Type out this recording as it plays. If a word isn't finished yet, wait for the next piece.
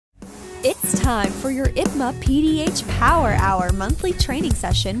It's time for your IPMA PDH Power Hour monthly training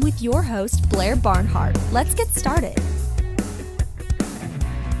session with your host, Blair Barnhart. Let's get started.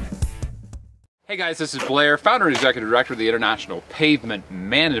 Hey guys, this is Blair, founder and executive director of the International Pavement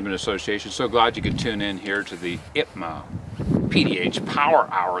Management Association. So glad you could tune in here to the IPMA PDH Power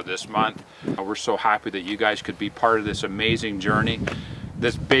Hour this month. We're so happy that you guys could be part of this amazing journey,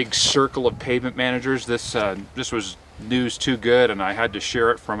 this big circle of pavement managers. This was news too good, and I had to share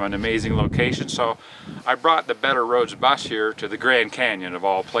it from an amazing location. So I brought the Better Roads bus here to the Grand Canyon of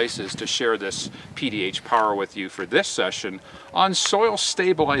all places to share this PDH power with you for this session on soil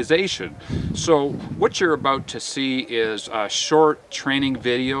stabilization. So what you're about to see is a short training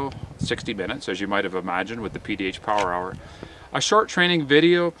video, 60 minutes as you might have imagined with the PDH Power Hour. A short training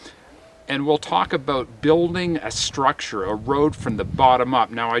video, and we'll talk about building a structure, a road from the bottom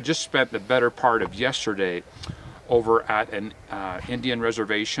up. Now, I just spent the better part of yesterday over at an Indian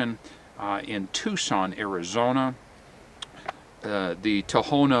reservation in Tucson, Arizona, the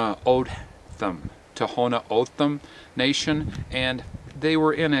Tohono O'odham Nation, and they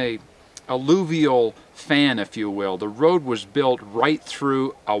were in a alluvial fan, if you will. The road was built right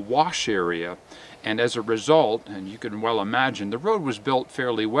through a wash area, and as a result, and you can well imagine, the road was built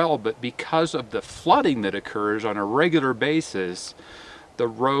fairly well, but because of the flooding that occurs on a regular basis, the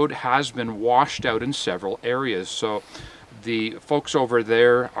road has been washed out in several areas. So the folks over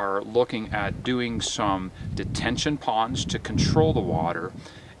there are looking at doing some detention ponds to control the water.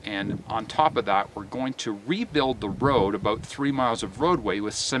 And on top of that, we're going to rebuild the road, about 3 miles of roadway,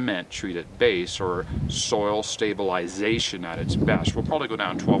 with cement treated base, or soil stabilization at its best. We'll probably go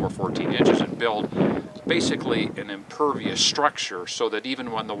down 12 or 14 inches and build basically an impervious structure so that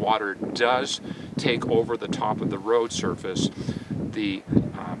even when the water does take over the top of the road surface, the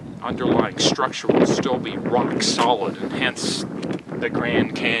underlying structure will still be rock solid, and hence the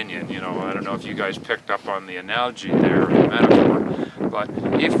Grand Canyon. You know, I don't know if you guys picked up on the analogy there, or the metaphor, but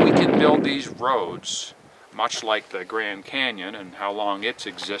if we can build these roads much like the Grand Canyon and how long it's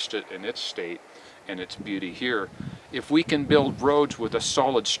existed in its state and its beauty here, if we can build roads with a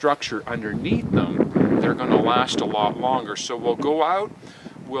solid structure underneath them, they're going to last a lot longer. So we'll go out,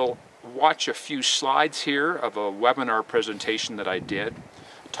 we'll watch a few slides here of a webinar presentation that I did,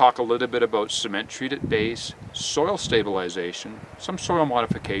 talk a little bit about cement treated base, soil stabilization, some soil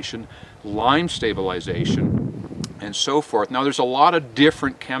modification, lime stabilization, and so forth. Now, there's a lot of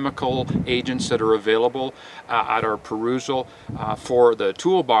different chemical agents that are available at our perusal for the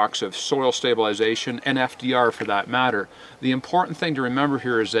toolbox of soil stabilization, and FDR for that matter. The important thing to remember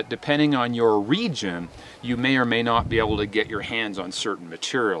here is that depending on your region, you may or may not be able to get your hands on certain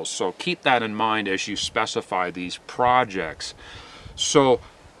materials. So keep that in mind as you specify these projects. So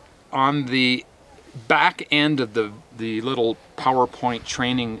on the back end of the little PowerPoint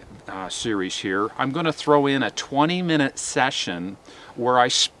training series here, I'm going to throw in a 20-minute session where I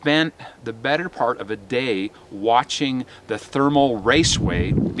spent the better part of a day watching the thermal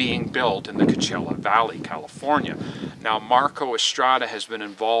raceway being built in the Coachella Valley, California. Now, Marco Estrada has been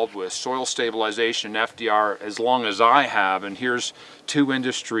involved with soil stabilization and FDR as long as I have, and here's two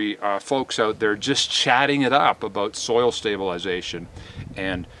industry folks out there just chatting it up about soil stabilization,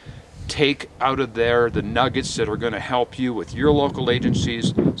 and take out of there the nuggets that are going to help you with your local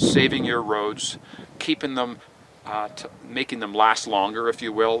agencies, saving your roads, keeping them, making them last longer, if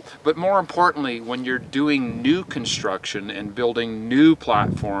you will. But more importantly, when you're doing new construction and building new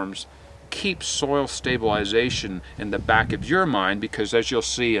platforms, keep soil stabilization in the back of your mind, because as you'll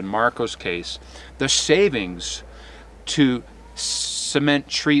see in Marco's case, the savings to cement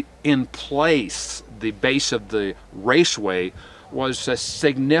treat in place the base of the raceway was a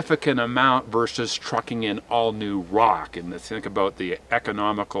significant amount versus trucking in all new rock. And to think about the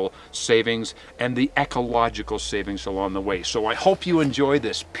economical savings and the ecological savings along the way. So I hope you enjoy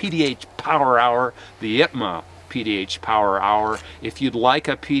this PDH Power Hour, the IPMA PDH Power Hour. If you'd like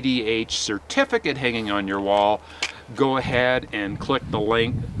a PDH certificate hanging on your wall, go ahead and click the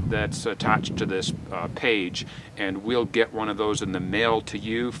link that's attached to this page, and we'll get one of those in the mail to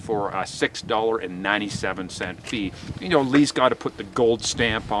you for a $6.97 fee. You know, Lee's got to put the gold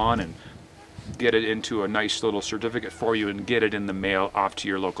stamp on and get it into a nice little certificate for you and get it in the mail off to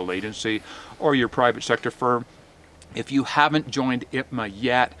your local agency or your private sector firm. If you haven't joined IPMA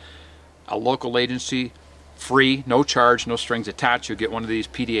yet, a local agency, free, no charge, no strings attached. You'll get one of these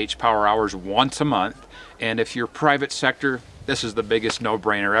PDH Power Hours once a month. And if you're private sector, this is the biggest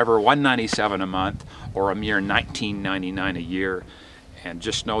no-brainer ever, $197 a month or a mere $19.99 a year. And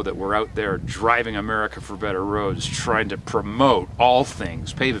just know that we're out there driving America for better roads, trying to promote all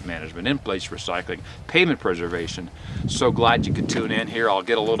things pavement management, in-place recycling, pavement preservation. So glad you could tune in here. I'll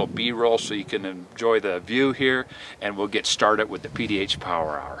get a little B-roll so you can enjoy the view here, and we'll get started with the PDH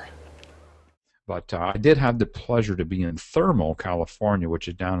Power Hour. But I did have the pleasure to be in Thermal, California, which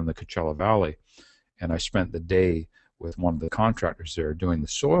is down in the Coachella Valley, and I spent the day with one of the contractors there doing the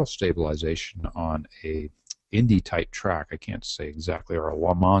soil stabilization on a Indy type track. I can't say exactly, or a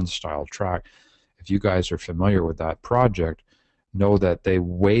Le Mans style track. If you guys are familiar with that project, know that they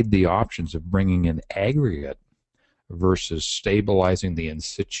weighed the options of bringing in aggregate versus stabilizing the in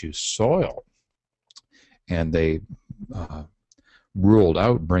situ soil, and they ruled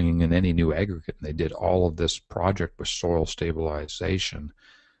out bringing in any new aggregate, and they did all of this project with soil stabilization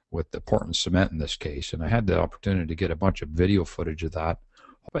with the Portland cement in this case. And I had the opportunity to get a bunch of video footage of that.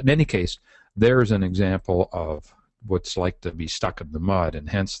 But in any case, there's an example of what's like to be stuck in the mud, and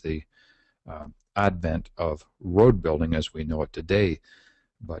hence the advent of road building as we know it today.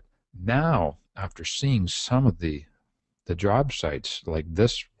 But now, after seeing some of the job sites, like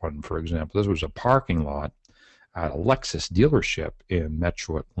this one, for example, this was a parking lot at a Lexus dealership in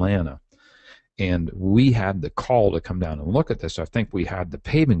Metro Atlanta. And we had the call to come down and look at this. I think we had the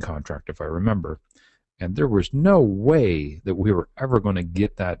paving contract, if I remember. And there was no way that we were ever going to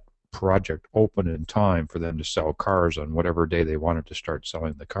get that project open in time for them to sell cars on whatever day they wanted to start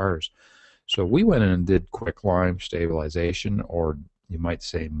selling the cars. So we went in and did quicklime stabilization, or you might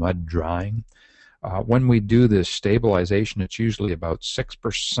say mud drying. When we do this stabilization, it's usually about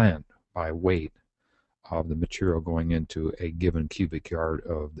 6% by weight of the material going into a given cubic yard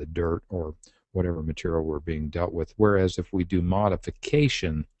of the dirt or whatever material we're being dealt with. Whereas if we do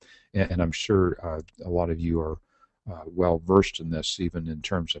modification, and I'm sure a lot of you are well versed in this, even in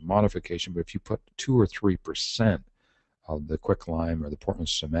terms of modification, but if you put 2 or 3% of the quicklime or the Portland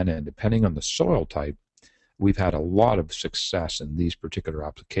cement in, depending on the soil type, we've had a lot of success in these particular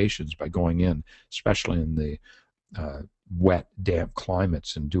applications by going in, especially in the wet, damp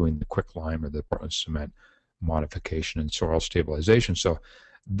climates, and doing the quicklime or the Portland cement modification and soil stabilization. So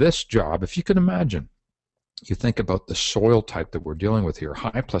this job, if you can imagine, you think about the soil type that we're dealing with here,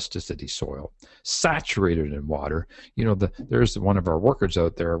 high plasticity soil, saturated in water. You know, there's one of our workers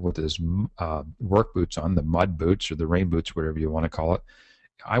out there with his work boots on, the mud boots or the rain boots, whatever you want to call it.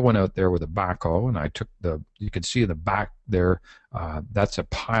 I went out there with a backhoe, and I took you can see in the back there, that's a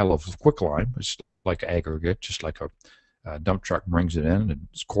pile of quicklime. It's like aggregate, just like a dump truck brings it in.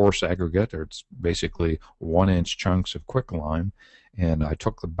 It's coarse aggregate, or it's basically 1-inch chunks of quicklime. And I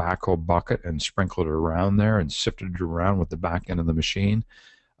took the backhoe bucket and sprinkled it around there and sifted it around with the back end of the machine.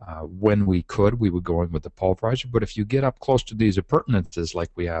 When we could, we would go in with the pulverizer. But if you get up close to these appurtenances like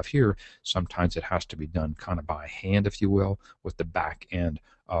we have here, sometimes it has to be done kind of by hand, if you will, with the back end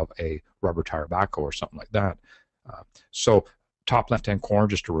of a rubber tire backhoe or something like that. So top left-hand corner,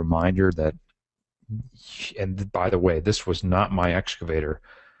 just a reminder that, and by the way, this was not my excavator.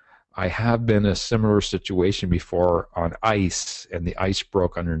 I have been in a similar situation before on ice, and the ice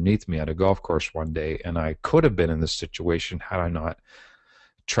broke underneath me at a golf course one day, and I could have been in this situation had I not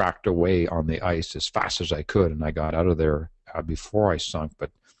tracked away on the ice as fast as I could, and I got out of there before I sunk.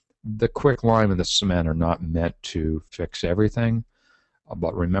 But the quicklime and the cement are not meant to fix everything.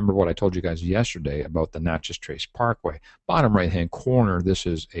 But remember what I told you guys yesterday about the Natchez Trace Parkway. Bottom right-hand corner, this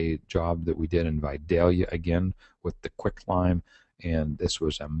is a job that we did in Vidalia, again, with the quicklime. And this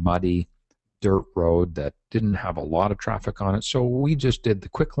was a muddy dirt road that didn't have a lot of traffic on it. So we just did the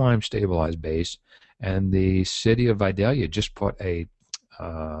quicklime stabilized base, and the city of Vidalia just put a,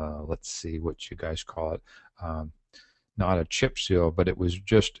 let's see what you guys call it, not a chip seal, but it was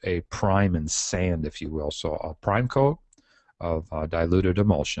just a prime and sand, if you will. So a prime coat of diluted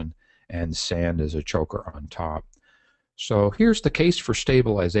emulsion, and sand as a choker on top. So here's the case for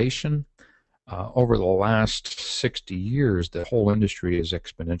stabilization. Over the last 60 years, the whole industry has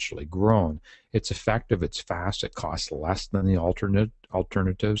exponentially grown. It's effective, it's fast, it costs less than the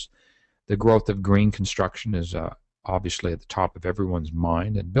alternatives. The growth of green construction is obviously at the top of everyone's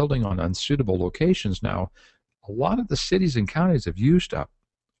mind, and building on unsuitable locations now, a lot of the cities and counties have used up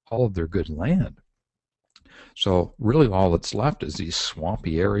all of their good land. So really all that's left is these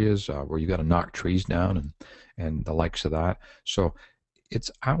swampy areas where you got to knock trees down and the likes of that. So it's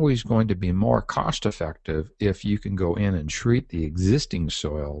always going to be more cost effective if you can go in and treat the existing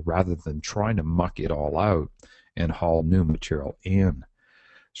soil rather than trying to muck it all out and haul new material in.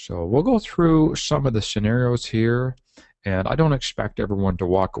 So we'll go through some of the scenarios here, and I don't expect everyone to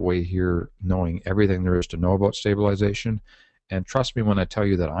walk away here knowing everything there is to know about stabilization. And trust me when I tell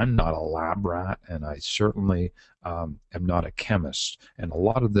you that I'm not a lab rat, and I certainly am not a chemist. And a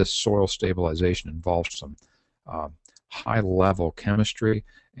lot of this soil stabilization involves some high-level chemistry,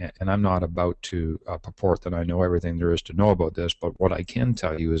 and I'm not about to purport that I know everything there is to know about this, but what I can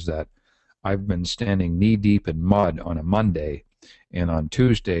tell you is that I've been standing knee-deep in mud on a Monday, and on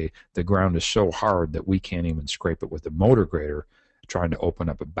Tuesday the ground is so hard that we can't even scrape it with a motor grader trying to open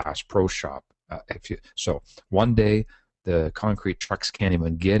up a Bass Pro Shop. So one day the concrete trucks can't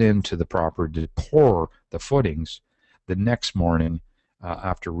even get into the property to pour the footings. The next morning,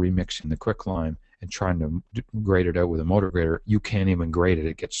 after remixing the quicklime and trying to grade it out with a motor grader, you can't even grade it.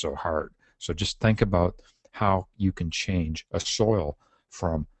 It gets so hard. So just think about how you can change a soil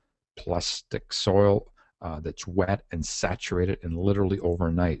from plastic soil that's wet and saturated, and literally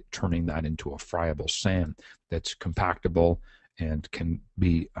overnight turning that into a friable sand that's compactable and can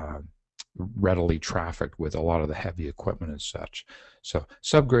be readily trafficked with a lot of the heavy equipment and such. So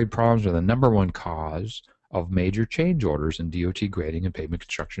subgrade problems are the #1 cause of major change orders in DOT grading and pavement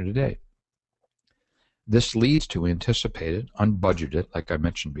construction today. This leads to anticipated, unbudgeted, like I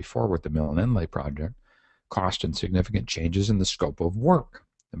mentioned before with the mill and inlay project, cost and significant changes in the scope of work.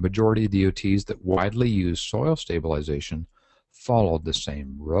 The majority of DOTs that widely use soil stabilization followed the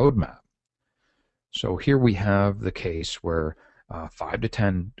same roadmap. So here we have the case where $5 to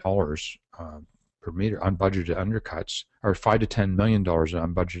 $10 per meter unbudgeted undercuts, or $5 to $10 million in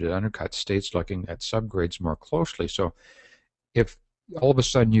unbudgeted undercuts, states looking at subgrades more closely. So if all of a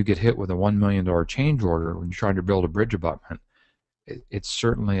sudden you get hit with a $1 million change order when you're trying to build a bridge abutment, it's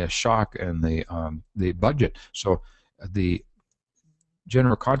certainly a shock in the budget. So the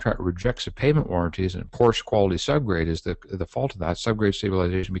general contractor rejects the payment warranties, and poor quality subgrade is the fault of that. Subgrade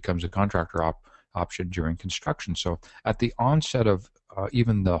stabilization becomes a contractor option during construction. So at the onset of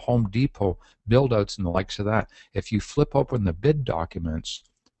even the Home Depot build-outs and the likes of that, if you flip open the bid documents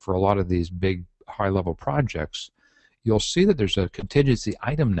for a lot of these big high-level projects, you'll see that there's a contingency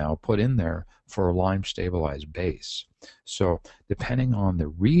item now put in there for a lime stabilized base. So depending on the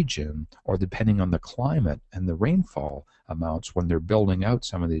region, or depending on the climate and the rainfall amounts when they're building out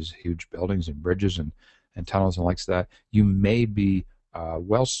some of these huge buildings and bridges and tunnels and likes of that, you may be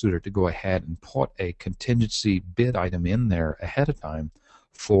well suited to go ahead and put a contingency bid item in there ahead of time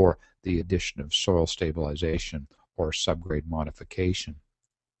for the addition of soil stabilization or subgrade modification.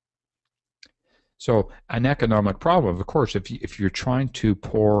 So an economic problem, of course, if you're trying to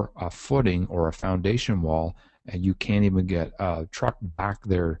pour a footing or a foundation wall and you can't even get a truck back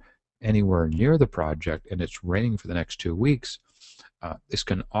there anywhere near the project, and it's raining for the next 2 weeks, this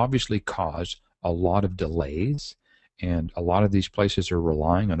can obviously cause a lot of delays, and a lot of these places are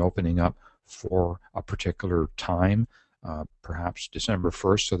relying on opening up for a particular time, perhaps December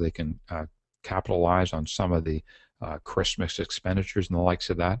 1st, so they can capitalize on some of the Christmas expenditures and the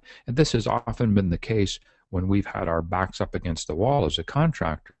likes of that. And this has often been the case when we've had our backs up against the wall as a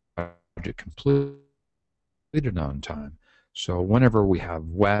contractor, project completed on time. So whenever we have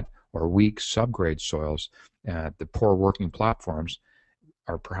wet or weak subgrade soils, the poor working platforms,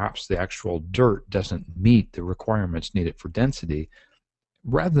 or perhaps the actual dirt doesn't meet the requirements needed for density,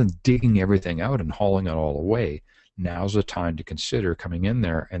 rather than digging everything out and hauling it all away, now's the time to consider coming in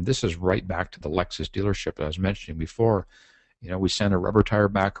there. And this is right back to the Lexus dealership that I was mentioning before. You know, we sent a rubber tire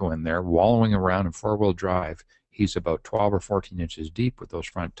backhoe in there, wallowing around in four-wheel drive. He's about 12 or 14 inches deep with those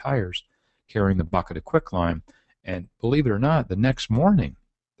front tires, carrying the bucket of quicklime. And believe it or not, the next morning,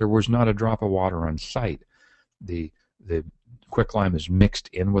 there was not a drop of water on site. The quicklime is mixed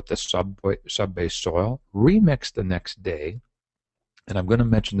in with the sub-base soil, remixed the next day. And I'm going to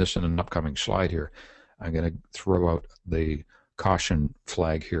mention this in an upcoming slide here. I'm going to throw out the caution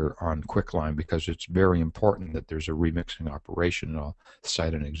flag here on quicklime because it's very important that there's a remixing operation, and I'll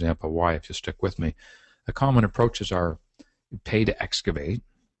cite an example why if you stick with me. The common approaches are pay to excavate,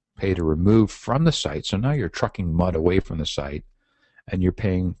 pay to remove from the site, so now you're trucking mud away from the site, and you're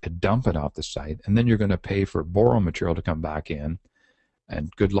paying to dump it off the site, and then you're going to pay for boron material to come back in,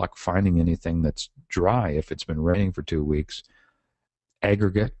 and good luck finding anything that's dry if it's been raining for 2 weeks,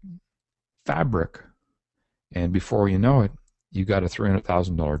 aggregate, fabric, and before you know it, you got a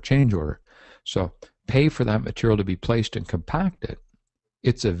 $300,000 change order. So pay for that material to be placed and compacted.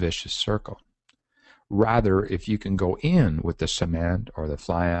 It's a vicious circle. Rather, if you can go in with the cement or the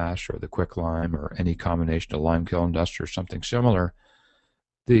fly ash or the quicklime or any combination of lime kiln dust or something similar,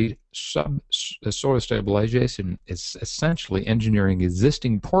 the soil stabilization is essentially engineering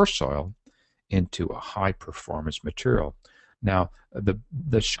existing poor soil into a high performance material. Now,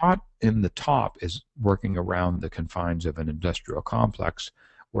 the shot in the top is working around the confines of an industrial complex,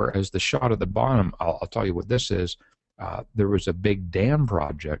 whereas the shot at the bottom, I'll tell you what this is, there was a big dam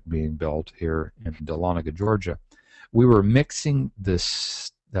project being built here in Dahlonega, Georgia. We were mixing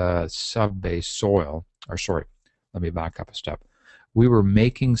this sub-base soil, or sorry, let me back up a step. We were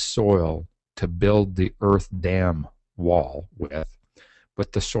making soil to build the earth dam wall with,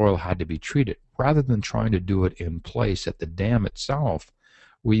 but the soil had to be treated. Rather than trying to do it in place at the dam itself,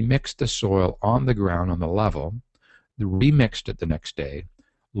 we mixed the soil on the ground on the level, remixed it the next day,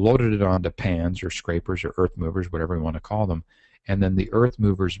 loaded it onto pans or scrapers or earth movers, whatever you want to call them, and then the earth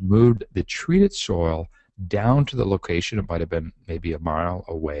movers moved the treated soil down to the location, it might have been maybe a mile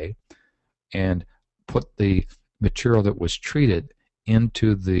away, and put the material that was treated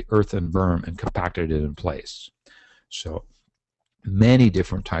into the earthen berm and compacted it in place. So many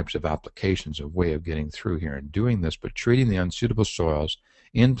different types of applications of way of getting through here and doing this, but treating the unsuitable soils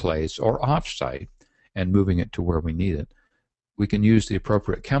in place or off-site and moving it to where we need it. We can use the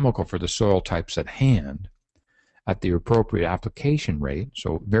appropriate chemical for the soil types at hand at the appropriate application rate,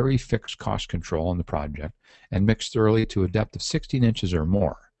 so very fixed cost control on the project, and mix thoroughly to a depth of 16 inches or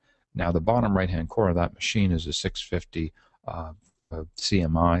more. Now the bottom right-hand corner of that machine is a 650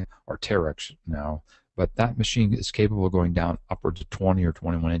 CMI or Terex now, but that machine is capable of going down upwards of 20 or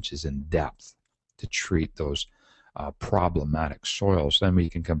 21 inches in depth to treat those problematic soils. Then we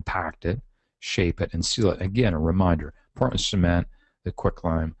can compact it, shape it, and seal it. Again, a reminder, Portland cement, the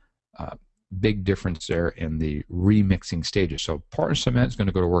quicklime, big difference there in the remixing stages. So Portland cement is going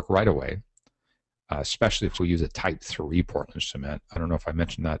to go to work right away, especially if we use a type 3 Portland cement. I don't know if I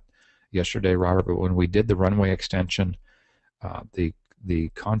mentioned that yesterday, Robert, but when we did the runway extension, the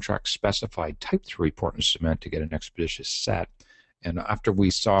contract specified type 3 Portland cement to get an expeditious set. And after we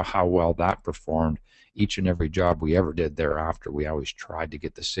saw how well that performed, each and every job we ever did thereafter, we always tried to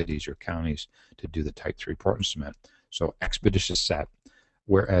get the cities or counties to do the type 3 Portland cement. So expeditious set.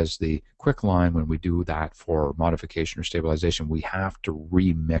 Whereas the quicklime, when we do that for modification or stabilization, we have to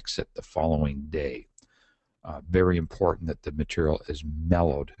remix it the following day. Very important that the material is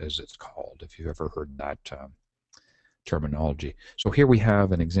mellowed, as it's called, if you've ever heard that terminology. So here we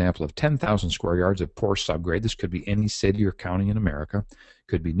have an example of 10,000 square yards of poor subgrade. This could be any city or county in America. It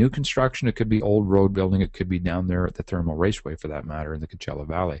could be new construction. It could be old road building. It could be down there at the Thermal Raceway, for that matter, in the Coachella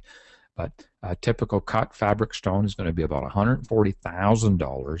Valley. But a typical cut fabric stone is going to be about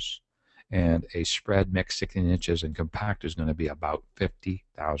 $140,000, and a spread mix 16 inches and compact is going to be about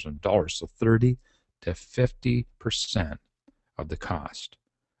 $50,000. So 30 to 50% of the cost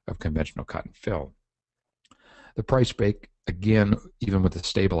of conventional cut and fill. The price break, again, even with the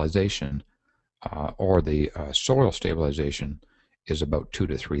stabilization or the soil stabilization, is about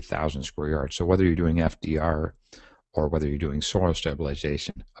 2,000 to 3,000 square yards. So whether you're doing FDR or whether you're doing soil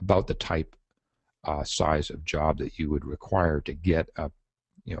stabilization, about the type size of job that you would require to get a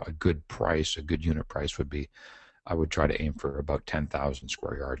good price, a good unit price would be, I would try to aim for about 10,000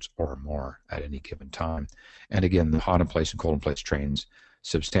 square yards or more at any given time. And again, the hot in place and cold in place trains,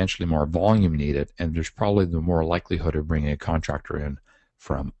 substantially more volume needed, and there's probably the more likelihood of bringing a contractor in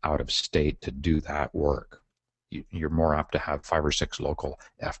from out of state to do that work. You're more apt to have 5 or 6 local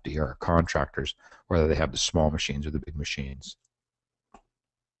FDR contractors, whether they have the small machines or the big machines.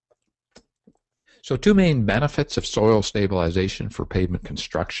 So 2 main benefits of soil stabilization for pavement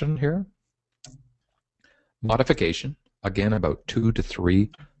construction here. Modification, again, about 2 to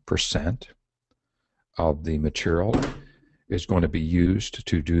 3% of the material is going to be used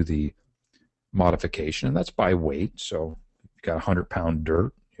to do the modification, and that's by weight. So you've got 100-pound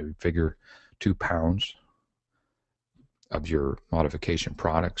dirt, you figure 2 pounds of your modification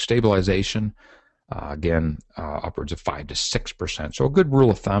product. Stabilization, again, upwards of 5 to 6%. So a good rule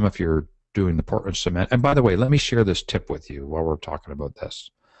of thumb if you're doing the Portland cement. And by the way, let me share this tip with you while we're talking about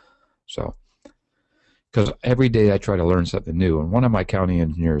this. So, because every day I try to learn something new, and one of my county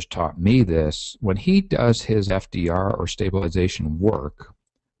engineers taught me this. When he does his FDR or stabilization work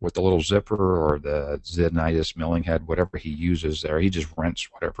with the little zipper or the Zenitis milling head, whatever he uses there, he just rents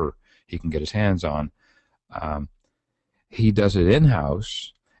whatever he can get his hands on. He does it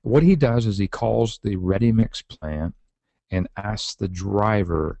in-house. What he does is he calls the ready mix plant and asks the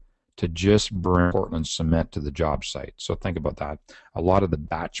driver to just bring Portland cement to the job site. So think about that. A lot of the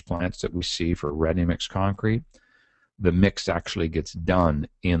batch plants that we see for ready mix concrete, the mix actually gets done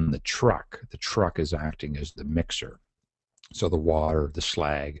in the truck. The truck is acting as the mixer. So the water, the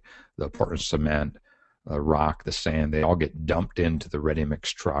slag, the Portland cement, the rock, the sand, they all get dumped into the ready mix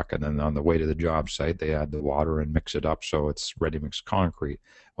truck, and then on the way to the job site they add the water and mix it up so it's ready mix concrete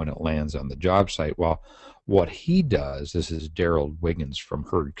when it lands on the job site. Well, what he does, this is Daryl Wiggins from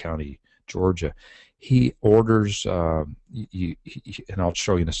Heard County, Georgia, he orders, and I'll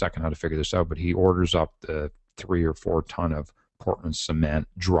show you in a second how to figure this out, but he orders up the 3 or 4 ton of Portland cement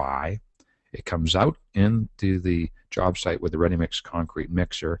dry. It comes out into the job site with the ready-mix concrete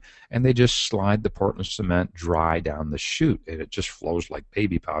mixer, and they just slide the Portland cement dry down the chute, and it just flows like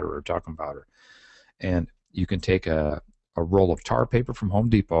baby powder or talcum powder. And you can take a roll of tar paper from Home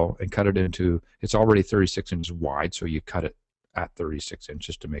Depot and cut it into, it's already 36 inches wide, so you cut it at 36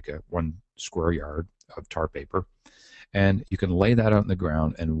 inches to make a 1 square yard of tar paper. And you can lay that out on the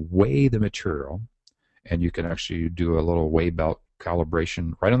ground and weigh the material, and you can actually do a little weigh belt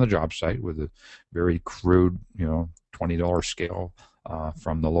calibration right on the job site with a very crude, $20 scale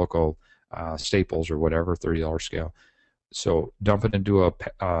from the local Staples or whatever, $30 scale. So dump it into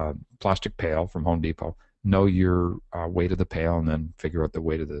a plastic pail from Home Depot, know your weight of the pail, and then figure out the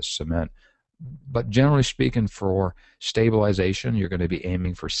weight of the cement. But generally speaking, for stabilization, you're going to be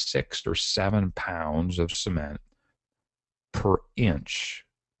aiming for 6 or 7 pounds of cement per inch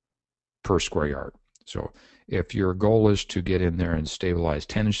per square yard. So if your goal is to get in there and stabilize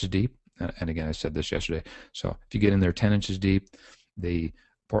 10 inches deep, and again, I said this yesterday, so if you get in there 10 inches deep, the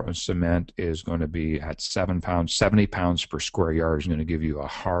Portland cement is going to be at 7 pounds, 70 pounds per square yard is going to give you a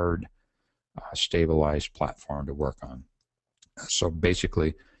hard, stabilized platform to work on. So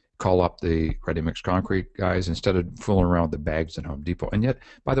basically, call up the ready-mix concrete guys instead of fooling around with the bags at Home Depot. And yet,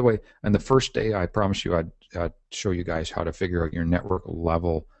 by the way, on the first day, I promised you I'd show you guys how to figure out your network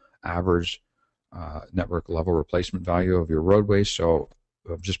level average, network level replacement value of your roadways. So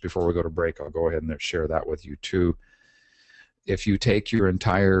just before we go to break, I'll go ahead and share that with you too. If you take your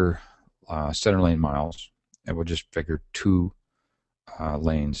entire center lane miles, and we'll just figure 2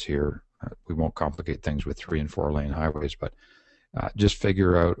 lanes here. We won't complicate things with 3 and 4 lane highways, but just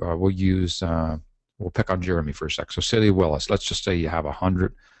figure out, we'll pick on Jeremy for a sec. So City of Willis, let's just say you have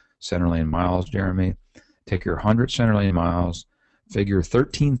 100 center lane miles, Jeremy. Take your 100 center lane miles, figure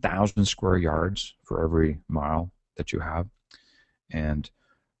 13,000 square yards for every mile that you have, and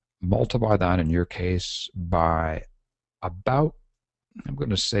multiply that in your case by about, I'm going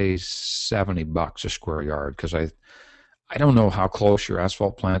to say $70 a square yard, because I don't know how close your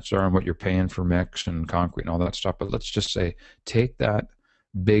asphalt plants are and what you're paying for mix and concrete and all that stuff, but let's just say take that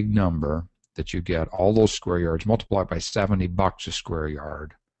big number that you get, all those square yards, multiply it by $70 a square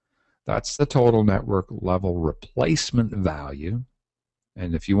yard. That's the total network level replacement value.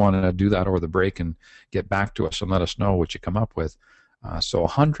 And if you want to do that over the break and get back to us and let us know what you come up with, so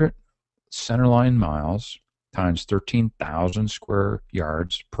 100 centerline miles times 13,000 square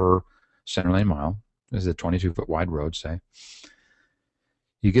yards per centerline mile. This is a 22-foot wide road, say.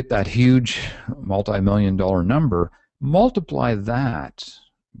 You get that huge multi-million-dollar number. Multiply that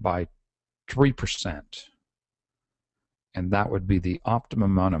by 3%, and that would be the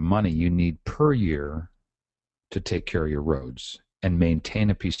optimum amount of money you need per year to take care of your roads and maintain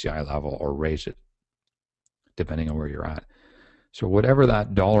a PCI level or raise it, depending on where you're at. So whatever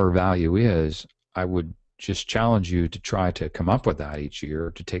that dollar value is, I would just challenge you to try to come up with that each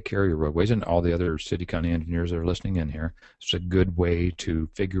year to take care of your roadways, and all the other city county engineers that are listening in here. It's a good way to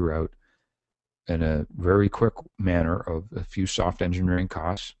figure out in a very quick manner of a few soft engineering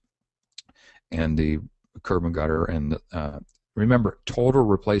costs and the curb and gutter, and remember, total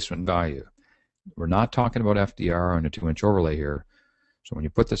replacement value. We're not talking about FDR and a 2-inch overlay here. So when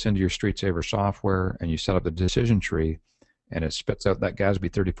you put this into your Street Saver software and you set up the decision tree, and it spits out that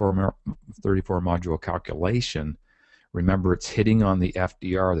GASB 34 module calculation, remember, it's hitting on the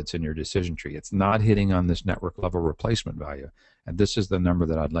FDR that's in your decision tree. It's not hitting on this network level replacement value. And this is the number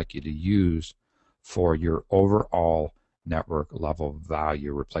that I'd like you to use for your overall network level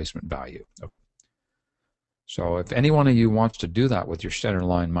value, replacement value. So if any one of you wants to do that with your center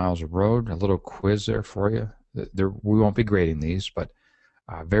line miles of road, a little quiz there for you. We won't be grading these, but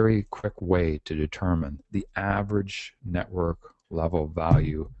a very quick way to determine the average network level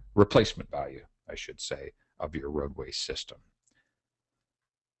value, replacement value, I should say, of your roadway system.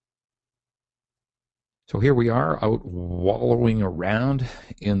 So here we are out wallowing around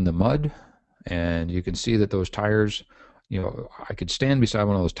in the mud, and you can see that those tires, I could stand beside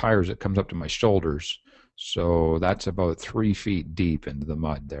one of those tires that comes up to my shoulders. So that's about 3 feet deep into the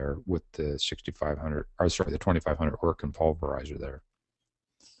mud there with the 6500, or sorry, the 2500 Orkin pulverizer there.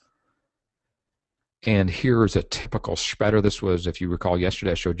 And here's a typical spreader. This was, if you recall,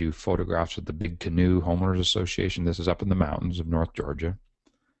 yesterday I showed you photographs of the Big Canoe Homeowners Association. This is up in the mountains of North Georgia.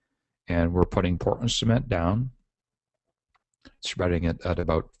 And we're putting Portland cement down, spreading it at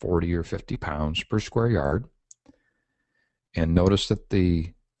about 40 or 50 pounds per square yard. And notice that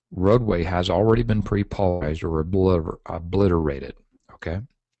the roadway has already been pre-pulverized or obliterated, okay?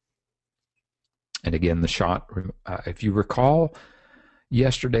 And again, the shot, if you recall,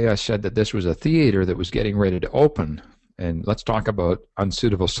 Yesterday I said that this was a theater that was getting ready to open, and let's talk about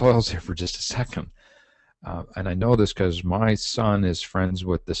unsuitable soils here for just a second. And I know this because my son is friends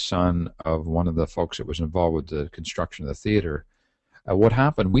with the son of one of the folks that was involved with the construction of the theater. What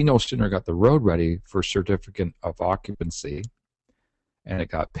happened, we no sooner got the road ready for certificate of occupancy and it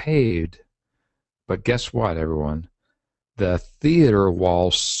got paved, but guess what, everyone? The theater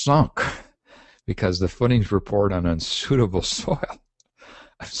wall sunk because the footings were poured on unsuitable soil.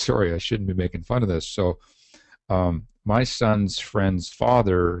 I'm sorry, I shouldn't be making fun of this. So my son's friend's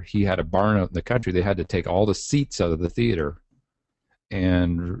father, he had a barn out in the country. They had to take all the seats out of the theater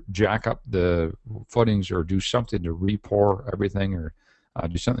and jack up the footings or do something to re-pour everything or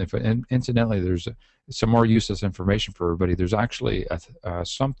do something. And incidentally, there's some more useless information for everybody. There's actually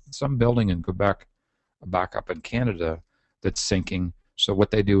some building in Quebec, back up in Canada, that's sinking. So what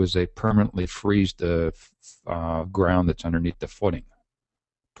they do is they permanently freeze the ground that's underneath the footing.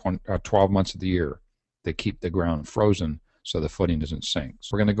 12 months of the year. They keep the ground frozen so the footing doesn't sink. So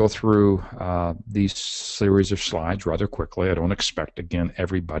we're going to go through these series of slides rather quickly. I don't expect, again,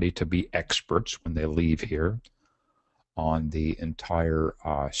 everybody to be experts when they leave here on the entire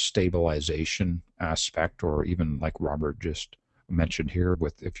stabilization aspect, or even like Robert just mentioned here,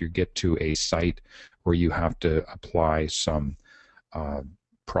 with if you get to a site where you have to apply some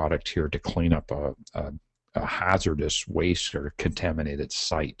product here to clean up a hazardous waste or contaminated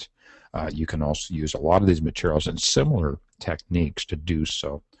site. You can also use a lot of these materials and similar techniques to do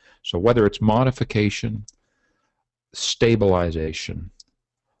so. So whether it's modification, stabilization,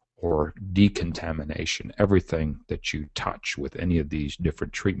 or decontamination, everything that you touch with any of these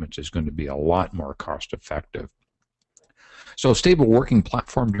different treatments is going to be a lot more cost effective. So stable working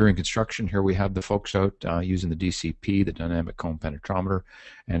platform during construction. Here we have the folks out using the DCP, the dynamic cone penetrometer,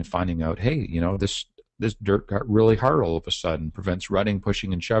 and finding out, hey, you know, this dirt got really hard all of a sudden, prevents rutting,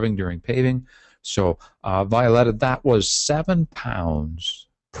 pushing, and shoving during paving. So Violetta, that was 7 pounds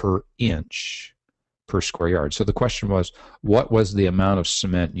per inch per square yard. So the question was, what was the amount of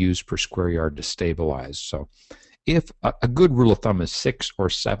cement used per square yard to stabilize? So if a good rule of thumb is 6 or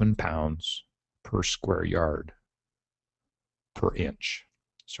 7 pounds per square yard per inch.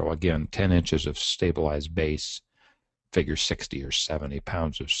 So again, 10 inches of stabilized base, figure 60 or 70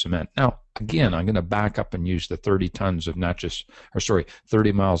 pounds of cement. Now, again, I'm going to back up and use the 30 tons of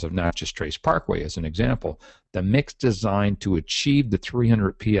 30 miles of Natchez Trace Parkway as an example. The mix designed to achieve the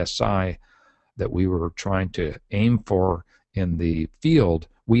 300 PSI that we were trying to aim for in the field,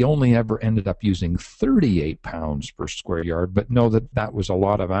 we only ever ended up using 38 pounds per square yard, but know that that was a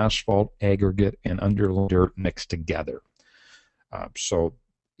lot of asphalt, aggregate, and underlaid dirt mixed together. So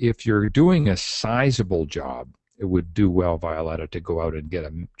if you're doing a sizable job, it would do well, Violetta, to go out and get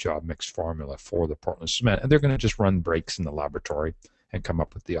a job mix formula for the Portland cement. And they're going to just run breaks in the laboratory and come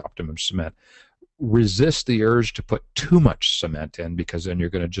up with the optimum cement. Resist the urge to put too much cement in, because then you're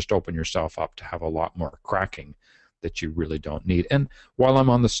going to just open yourself up to have a lot more cracking that you really don't need. And while I'm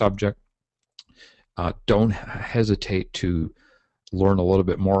on the subject, don't hesitate to learn a little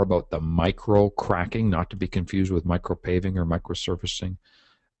bit more about the micro cracking, not to be confused with micro paving or micro surfacing.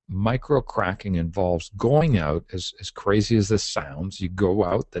 Micro cracking involves going out, as crazy as this sounds, you go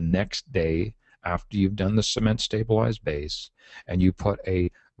out the next day after you've done the cement stabilized base and you put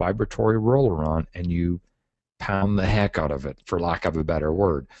a vibratory roller on and you pound the heck out of it, for lack of a better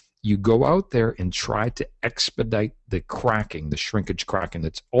word. You go out there and try to expedite the cracking, the shrinkage cracking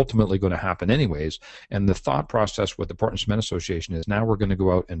that's ultimately going to happen anyways. And the thought process with the Portland Cement Association is, now we're going to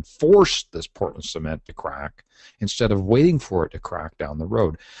go out and force this Portland cement to crack instead of waiting for it to crack down the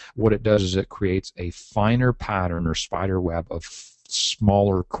road. What it does is it creates a finer pattern or spider web of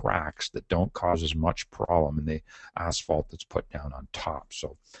smaller cracks that don't cause as much problem in the asphalt that's put down on top.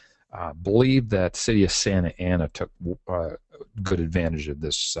 So believe that City of Santa Ana took good advantage of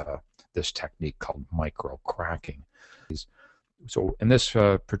this this technique called micro cracking. So in this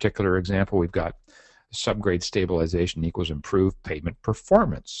particular example, we've got subgrade stabilization equals improved pavement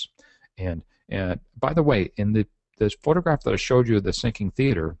performance. And by the way, in this photograph that I showed you of the sinking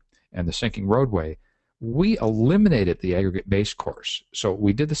theater and the sinking roadway, we eliminated the aggregate base course. So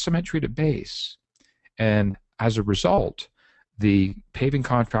we did the cement treated base, and as a result, the paving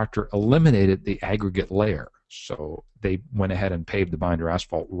contractor eliminated the aggregate layer. So they went ahead and paved the binder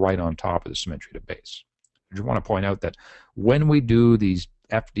asphalt right on top of the cement treated base. I just want to point out that when we do these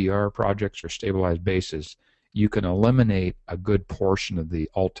FDR projects or stabilized bases, you can eliminate a good portion of the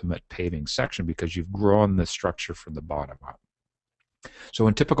ultimate paving section because you've grown the structure from the bottom up. So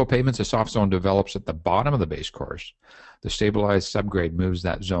in typical pavements, a soft zone develops at the bottom of the base course. The stabilized subgrade moves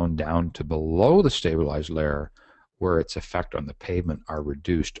that zone down to below the stabilized layer, where its effect on the pavement are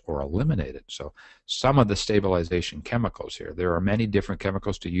reduced or eliminated. So some of the stabilization chemicals here, there are many different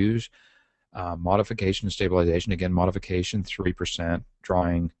chemicals to use. Modification, stabilization, again, modification 3%,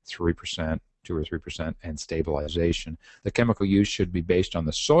 drying 3%, 2 or 3%, and stabilization. The chemical use should be based on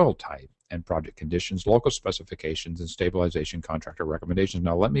the soil type and project conditions, local specifications, and stabilization contractor recommendations.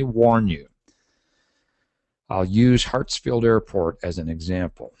 Now, let me warn you, I'll use Hartsfield Airport as an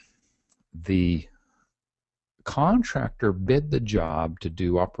example. The contractor bid the job to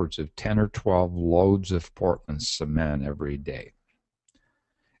do upwards of 10 or 12 loads of Portland cement every day.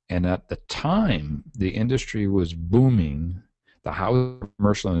 And at the time, the industry was booming, the housing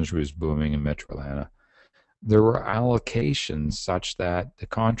commercial industry was booming in Metro Atlanta. There were allocations such that the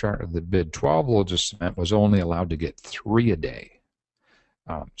contractor that bid 12 loads of cement was only allowed to get 3 a day.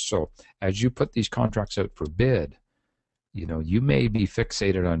 So as you put these contracts out for bid, you may be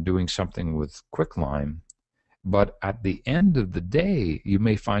fixated on doing something with quicklime, but at the end of the day, you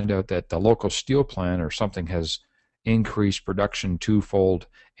may find out that the local steel plant or something has increased production twofold,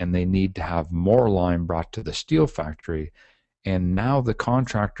 and they need to have more lime brought to the steel factory. And now the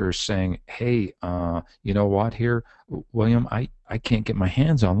contractor is saying, hey, you know what here, William, I can't get my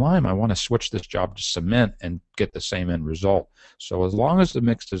hands on lime. I want to switch this job to cement and get the same end result. So as long as the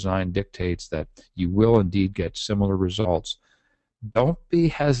mix design dictates that you will indeed get similar results, don't be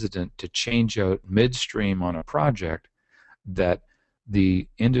hesitant to change out midstream on a project that the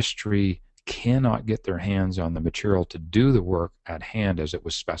industry cannot get their hands on the material to do the work at hand as it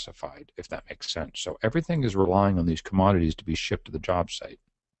was specified, if that makes sense. So everything is relying on these commodities to be shipped to the job site.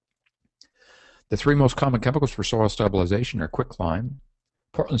 The 3 most common chemicals for soil stabilization are quicklime,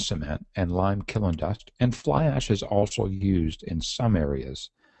 Portland cement, and lime kiln dust, and fly ash is also used in some areas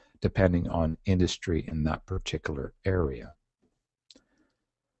depending on industry in that particular area.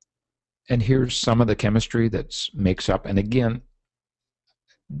 And here's some of the chemistry that makes up, and again,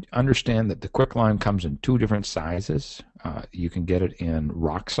 understand that the quicklime comes in 2 different sizes. You can get it in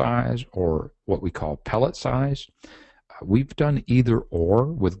rock size or what we call pellet size. We've done either or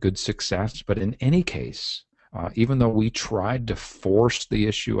with good success, but in any case, even though we tried to force the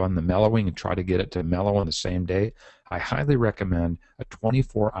issue on the mellowing and try to get it to mellow on the same day, I highly recommend a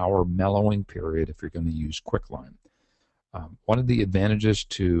 24-hour mellowing period if you're going to use quicklime. One of the advantages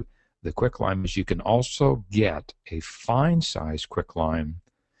to the quicklime is you can also get a fine size quicklime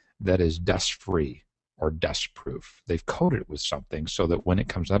that is dust-free or dust-proof. They've coated it with something so that when it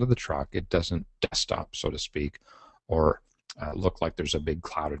comes out of the truck, it doesn't dust up, so to speak, or look like there's a big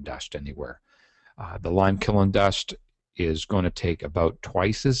cloud of dust anywhere. The lime kiln dust is going to take about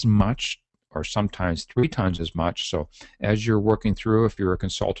twice as much, or sometimes 3 times as much. So as you're working through, if you're a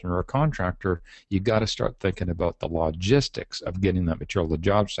consultant or a contractor, you got to start thinking about the logistics of getting that material to the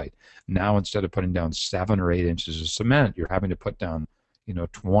job site. Now, instead of putting down 7 or 8 inches of cement, you're having to put down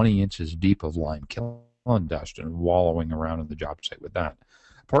 20 inches deep of lime kiln dust and wallowing around in the job site with that.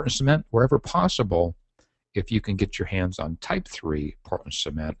 Portland cement, wherever possible, if you can get your hands on type 3 Portland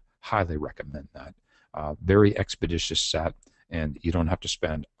cement, highly recommend that. Very expeditious set, and you don't have to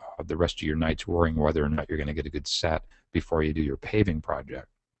spend the rest of your nights worrying whether or not you're going to get a good set before you do your paving project.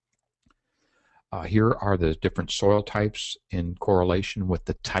 Here are the different soil types in correlation with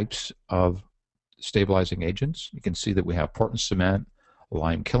the types of stabilizing agents. You can see that we have Portland cement,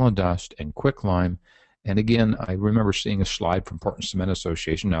 lime kiln dust, and quicklime. And again, I remember seeing a slide from Portland Cement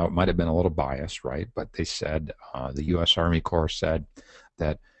Association. Now, it might have been a little biased, right? But they said, the U.S. Army Corps said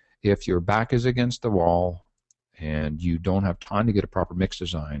that if your back is against the wall and you don't have time to get a proper mix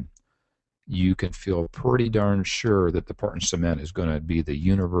design, you can feel pretty darn sure that the Portland cement is going to be the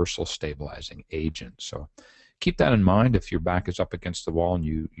universal stabilizing agent. So keep that in mind if your back is up against the wall and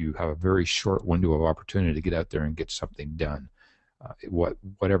you have a very short window of opportunity to get out there and get something done.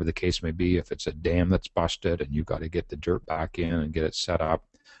 Whatever the case may be, if it's a dam that's busted and you've got to get the dirt back in and get it set up,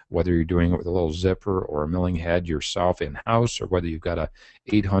 whether you're doing it with a little zipper or a milling head yourself in-house, or whether you've got a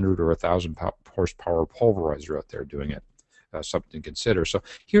 800 or 1,000 horsepower pulverizer out there doing it, something to consider. So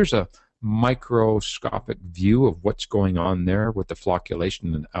here's a microscopic view of what's going on there with the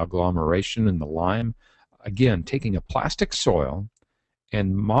flocculation and agglomeration in the lime. Again, taking a plastic soil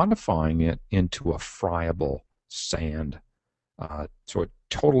and modifying it into a friable sand. So it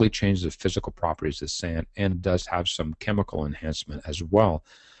totally changes the physical properties of the sand and does have some chemical enhancement as well.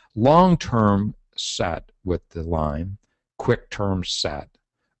 Long-term set with the lime, quick-term set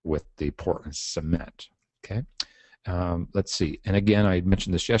with the Portland cement. Okay, let's see. And again, I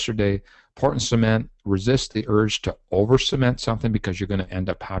mentioned this yesterday. Portland cement resists the urge to over-cement something because you're going to end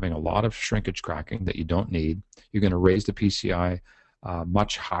up having a lot of shrinkage cracking that you don't need. You're going to raise the PCI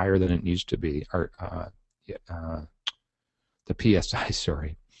much higher than it needs to be, or the PSI,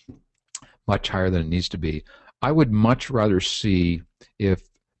 sorry, much higher than it needs to be. I would much rather see, if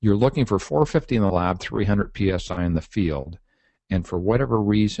you're looking for 450 in the lab, 300 PSI in the field, and for whatever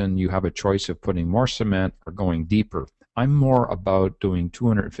reason you have a choice of putting more cement or going deeper, I'm more about doing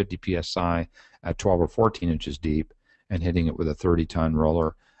 250 PSI at 12 or 14 inches deep and hitting it with a 30-ton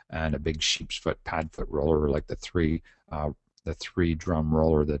roller and a big sheep's foot, pad foot roller, like the three drum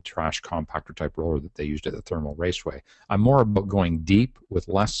roller, the trash compactor type roller that they used at the thermal raceway. I'm more about going deep with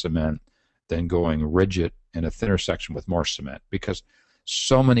less cement than going rigid in a thinner section with more cement, because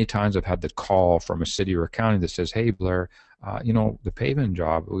so many times I've had the call from a city or a county that says, hey Blair, you know, the paving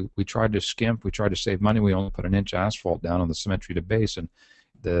job, we tried to skimp, we tried to save money, we only put an inch asphalt down on the cement treated base, and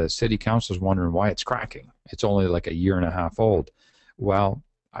the city council is wondering why it's cracking. It's only like a year and a half old. Well,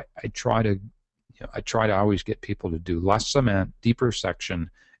 I try to always get people to do less cement, deeper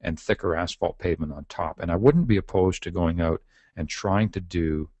section, and thicker asphalt pavement on top. And I wouldn't be opposed to going out and trying to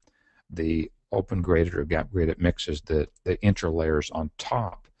do the open graded or gap graded mixes, the interlayers on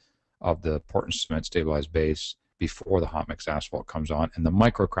top of the Portland cement stabilized base before the hot mix asphalt comes on. And the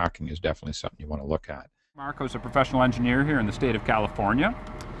micro cracking is definitely something you want to look at. Marco's a professional engineer here in the state of California.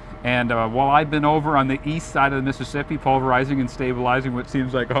 And while I've been over on the east side of the Mississippi pulverizing and stabilizing what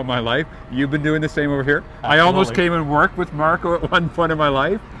seems like all my life, you've been doing the same over here. Absolutely. I almost came and worked with Marco at one point in my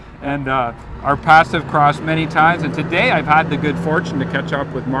life, and our paths have crossed many times. And today I've had the good fortune to catch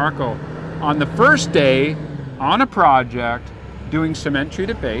up with Marco on the first day on a project doing cement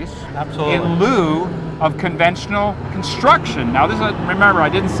treated base. Absolutely. In lieu of conventional construction. Now this is, remember, I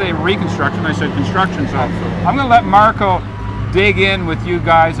didn't say reconstruction, I said construction. So absolutely. I'm going to let Marco dig in with you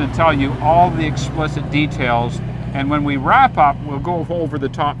guys and tell you all the explicit details, and when we wrap up we'll go over the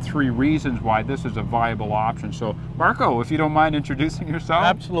top 3 reasons why this is a viable option. So Marco, if you don't mind introducing yourself.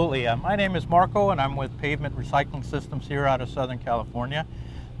 Absolutely. My name is Marco and I'm with Pavement Recycling Systems here out of Southern California.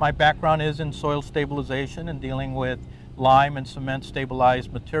 My background is in soil stabilization and dealing with lime and cement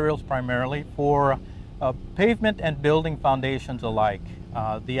stabilized materials primarily for pavement and building foundations alike.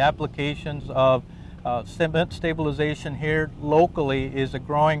 The applications of cement stabilization here locally is a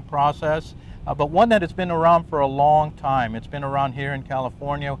growing process, but one that has been around for a long time. It's been around here in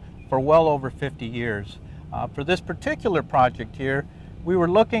California for well over 50 years. For this particular project here, we were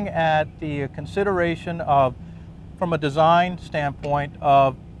looking at the consideration of, from a design standpoint,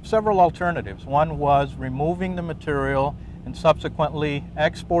 of several alternatives. One was removing the material and subsequently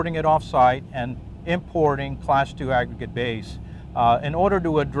exporting it off-site and importing Class II aggregate base in order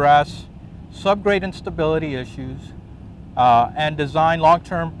to address subgrade instability issues and design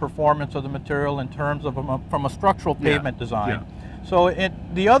long-term performance of the material in terms of from a structural pavement design. Yeah. So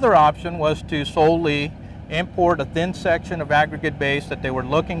the other option was to solely import a thin section of aggregate base that they were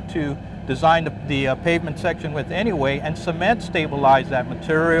looking to design the pavement section with anyway, and cement stabilize that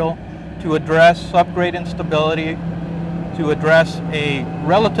material to address subgrade instability, to address a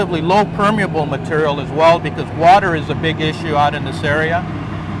relatively low permeable material as well, because water is a big issue out in this area,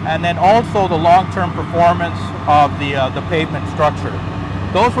 and then also the long-term performance of the pavement structure.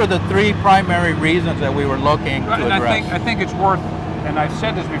 Those were the 3 primary reasons that we were looking to address. I think it's worth, and I've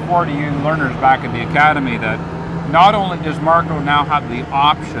said this before to you learners back at the Academy, that not only does Marco now have the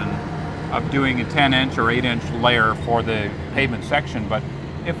option of doing a 10-inch or 8-inch layer for the pavement section, but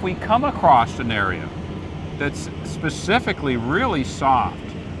if we come across an area that's specifically really soft,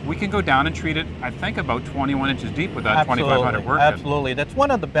 we can go down and treat it, I think, about 21 inches deep with that 2500 work. Absolutely. That's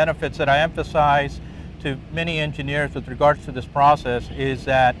one of the benefits that I emphasize to many engineers with regards to this process, is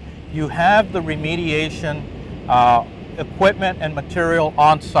that you have the remediation equipment and material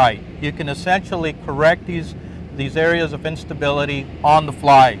on site. You can essentially correct these areas of instability on the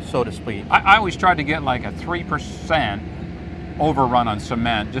fly, so to speak. I always try to get like a 3% overrun on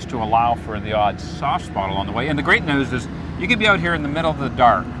cement just to allow for the odd soft spot along the way. And the great news is you could be out here in the middle of the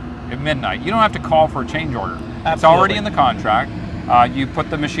dark at midnight. You don't have to call for a change order. Absolutely. It's already in the contract. You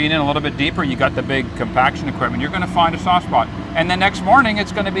put the machine in a little bit deeper, you got the big compaction equipment, you're going to find a soft spot. And the next morning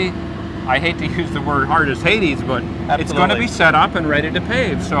it's going to be, I hate to use the word hard as Hades, but absolutely, it's going to be set up and ready to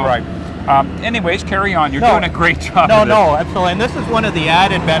pave. So. Right. Anyways, carry on. You're doing a great job. No, absolutely. And this is one of the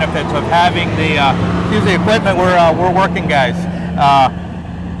added benefits of having the equipment. We're working guys.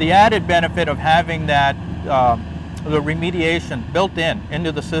 The added benefit of having that the remediation built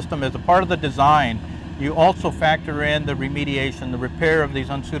into the system as a part of the design. You also factor in the remediation, the repair of these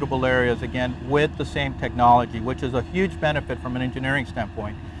unsuitable areas, again with the same technology, which is a huge benefit from an engineering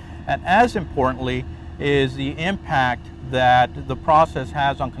standpoint. And as importantly is the impact that the process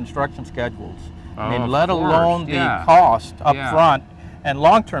has on construction schedules. I mean, let alone the cost up front and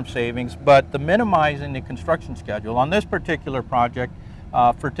long-term savings, but the minimizing the construction schedule. On this particular project,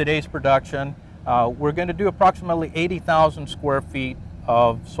 for today's production, we're going to do approximately 80,000 square feet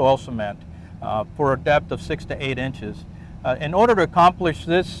of soil cement for a depth of 6 to 8 inches. In order to accomplish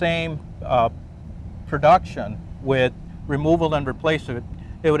this same production with removal and replacement,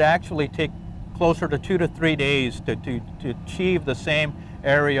 it would actually take closer to 2 to 3 days to achieve the same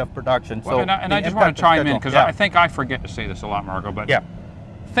area of production. Well, so and I just want to chime in, because I think I forget to say this a lot, Marco, but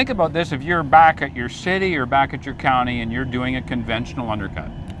think about this. If you're back at your city or back at your county and you're doing a conventional undercut.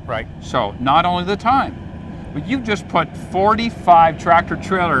 Right. So not only the time, but you've just put 45 tractor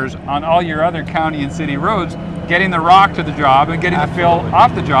trailers on all your other county and city roads, getting the rock to the job and getting the fill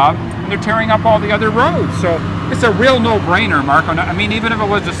off the job, and they're tearing up all the other roads. So it's a real no-brainer, Marco. I mean, even if it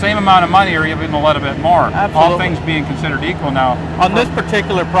was the same amount of money or even a little bit more, all things being considered equal now. On this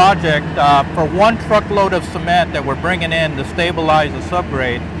particular project, for 1 truckload of cement that we're bringing in to stabilize the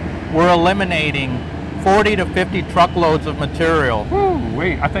subgrade, we're eliminating 40 to 50 truckloads of material.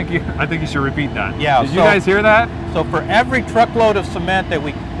 Wait, I think you should repeat that. Yeah. Did you guys hear that? So for every truckload of cement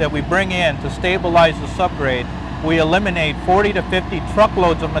that we bring in to stabilize the subgrade, we eliminate 40 to 50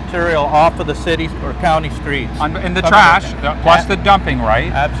 truckloads of material off of the city or county streets. In the trash, plus the dumping,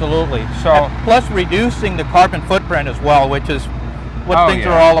 right? Absolutely. So plus reducing the carbon footprint as well, which is what things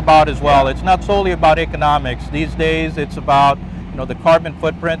are all about as well. It's not solely about economics. These days, it's about the carbon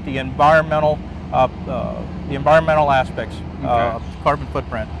footprint, the environmental aspects of carbon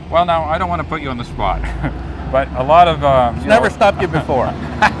footprint. Well, now I don't want to put you on the spot, but a lot of it's never stopped you before.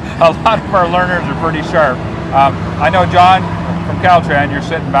 A lot of our learners are pretty sharp. I know, John from Caltran, you're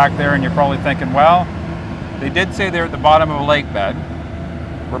sitting back there and you're probably thinking, well, they did say they're at the bottom of a lake bed.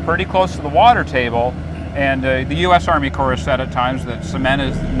 We're pretty close to the water table, and the U.S. Army Corps has said at times that cement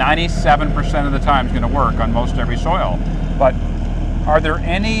is 97% of the time going to work on most every soil. But are there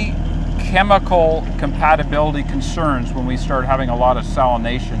any chemical compatibility concerns when we start having a lot of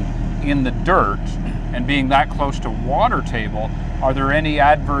salination in the dirt and being that close to water table? Are there any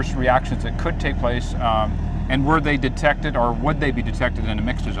adverse reactions that could take place, and were they detected, or would they be detected in a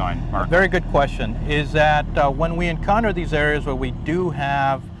mix design, Mark? Very good question. Is that when we encounter these areas where we do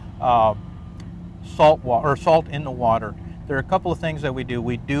have salt in the water, there are a couple of things that we do.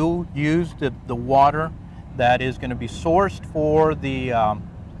 We do use the water that is going to be sourced for the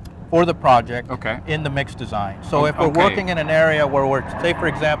project in the mix design. So if we're working in an area where we're, say for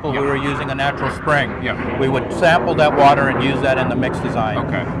example, we were using a natural spring, we would sample that water and use that in the mix design.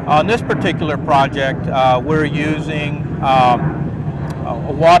 On this particular project, we're using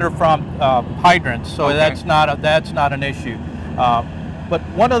water from hydrants, so that's not an issue. But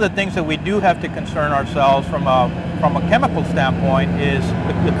one of the things that we do have to concern ourselves from a chemical standpoint is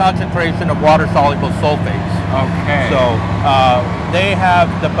the concentration of water-soluble sulfates. So they have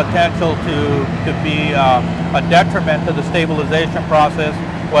the potential to be a detriment to the stabilization process,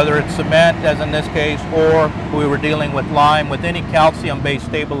 whether it's cement, as in this case, or we were dealing with lime. With any calcium-based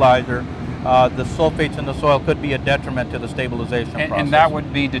stabilizer, the sulfates in the soil could be a detriment to the stabilization process. And that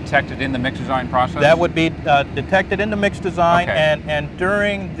would be detected in the mix design process? That would be detected in the mix design and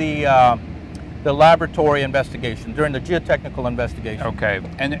during the laboratory investigation, during the geotechnical investigation.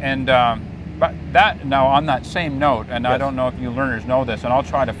 But that, now on that same note, and I don't know if you learners know this, and I'll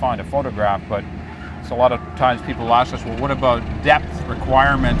try to find a photograph, but it's a lot of times people ask us, well, what about depth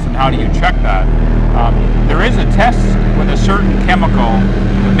requirements and how do you check that? There is a test with a certain chemical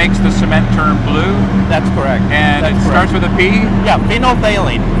that makes the cement turn blue. That's correct. And it starts with a P? Yeah,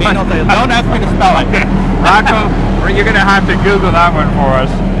 phenolphthalein. Don't ask me to spell it. Rocco, you're going to have to Google that one for us.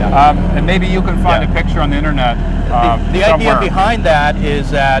 And maybe you can find a picture on the internet the idea behind that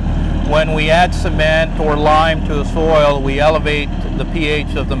is that when we add cement or lime to a soil, we elevate the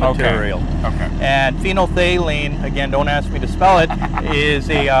pH of the material. And phenolphthalein, again, don't ask me to spell it, is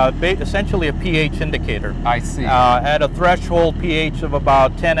essentially a pH indicator. I see. At a threshold pH of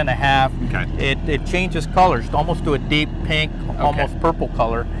about 10.5, it changes colors almost to a deep pink, almost purple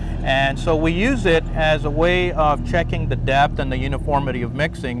color. And so we use it as a way of checking the depth and the uniformity of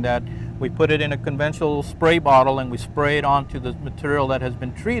mixing, that we put it in a conventional spray bottle and we spray it onto the material that has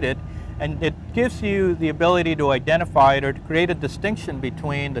been treated, and it gives you the ability to identify it or to create a distinction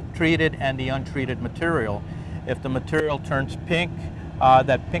between the treated and the untreated material. If the material turns pink,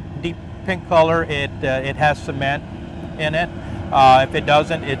 that deep pink color, it has cement in it. If it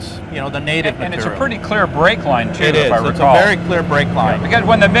doesn't, it's the native material. And it's a pretty clear break line too, if I recall. It's a very clear break line. Because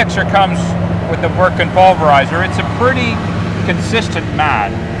when the mixer comes with the working pulverizer, it's a pretty consistent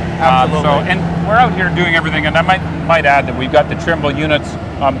mat. Absolutely. And we're out here doing everything, and I might add that we've got the Trimble units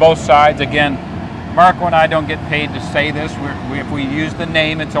on both sides. Again, Marco and I don't get paid to say this. If we use the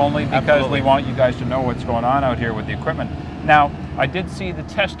name, it's only because Absolutely. we want you guys to know what's going on out here with the equipment. Now, I did see the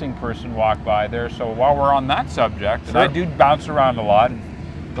testing person walk by there, so while we're on that subject, and I do bounce around a lot, and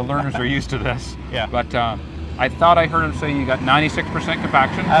the learners are used to this, Yeah. but I thought I heard him say you got 96%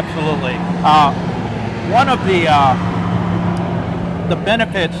 compaction. Absolutely. One of the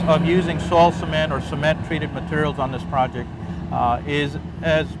benefits of using soil cement or cement treated materials on this project is,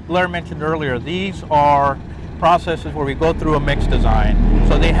 as Blair mentioned earlier, these are processes where we go through a mix design.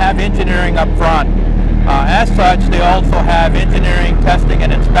 So they have engineering up front. As such, they also have engineering, testing,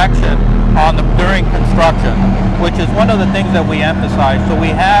 and inspection during construction, which is one of the things that we emphasize. So we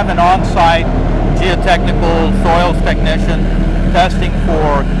have an on-site geotechnical soils technician testing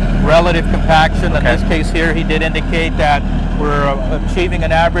for relative compaction. In this case here, he did indicate that we're achieving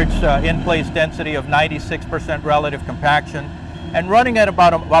an average in-place density of 96% relative compaction, and running at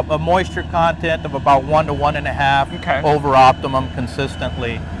about a moisture content of about 1 to 1.5 over optimum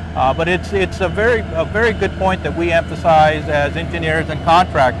consistently. But it's a very good point that we emphasize as engineers and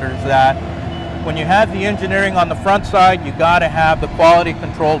contractors, that when you have the engineering on the front side, you got to have the quality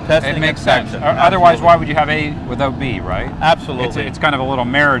control testing. It makes inspection. sense. Otherwise, why would you have A without B, right? Absolutely. It's kind of a little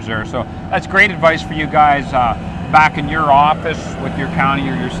marriage there. So that's great advice for you guys back in your office with your county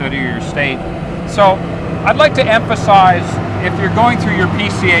or your city or your state. So I'd like to emphasize, if you're going through your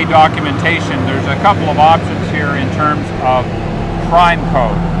PCA documentation, there's a couple of options here in terms of prime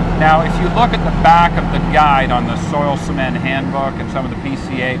code. Now, if you look at the back of the guide on the Soil Cement Handbook and some of the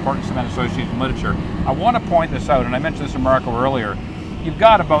PCA, Portland Cement Association literature, I want to point this out, and I mentioned this to Marco earlier. You've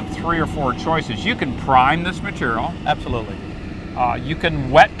got about 3 or 4 choices. You can prime this material. Absolutely. You can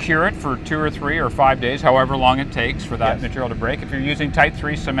wet cure it for 2 or 3 or 5 days, however long it takes for that material to break. If you're using type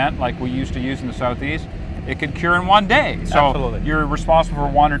 3 cement like we used to use in the Southeast, it could cure in 1 day. So you're responsible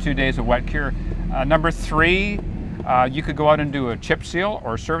for 1 or 2 days of wet cure. Number 3, you could go out and do a chip seal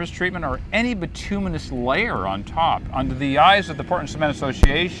or surface treatment or any bituminous layer on top. Under the eyes of the Portland Cement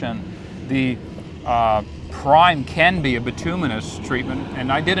Association, the prime can be a bituminous treatment.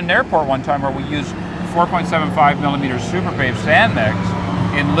 And I did an airport one time where we used 4.75 millimeter super pave sand mix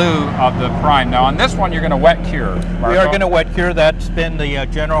in lieu of the prime. Now on this one, you're going to wet cure, Marco. We are going to wet cure. That's been the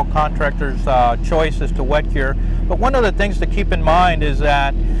general contractor's choice, is to wet cure. But one of the things to keep in mind is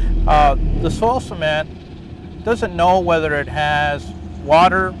that the soil cement doesn't know whether it has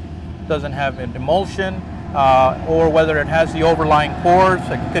water, doesn't have an emulsion, or whether it has the overlying pores.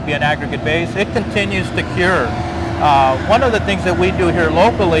 It could be an aggregate base. It continues to cure. One of the things that we do here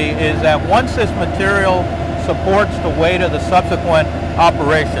locally is that once this material supports the weight of the subsequent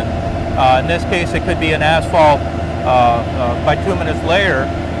operation, in this case it could be an asphalt bituminous layer,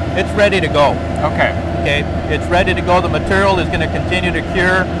 it's ready to go. Okay. It's ready to go. The material is going to continue to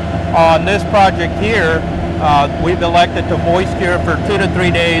cure. On this project here, we've elected to moist cure for 2 to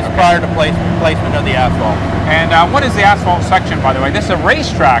 3 days prior to placement of the asphalt. And what is the asphalt section, by the way? This is a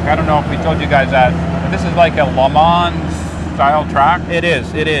racetrack. I don't know if we told you guys that. This is like a Le Mans style track. It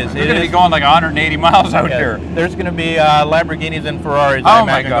is. You're going to be going like 180 miles out here. There's going to be Lamborghinis and Ferraris, I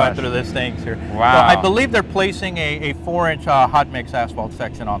imagine, going through this thing here. Wow. So I believe they're placing a 4-inch hot mix asphalt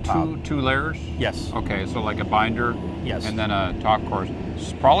section on top. Two layers? Yes. Okay, so like a binder. Yes. And then a top course.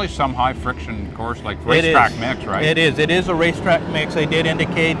 It's probably some high friction course, like racetrack mix, right? It is. It is a racetrack mix. They did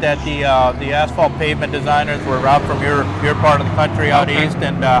indicate that the asphalt pavement designers were out from your part of the country out east,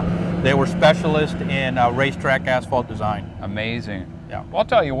 and they were specialists in racetrack asphalt design. Amazing. Yeah. Well, I'll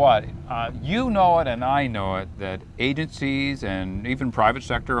tell you what, you know it and I know it, that agencies and even private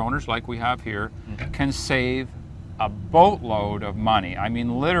sector owners like we have here can save a boatload of money. I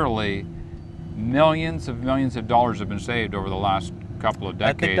mean, literally millions of dollars have been saved over the last couple of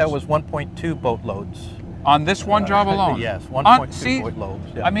decades. I think that was 1.2 boatloads. On this one job alone? Yes, 1.2 boatloads.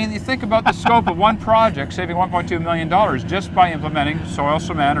 Yeah. I mean, you think about the scope of one project saving $1.2 million just by implementing soil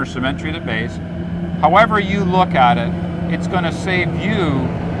cement or cement treated base. However you look at it, it's going to save you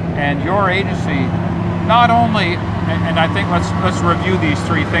and your agency not only, and I think let's review these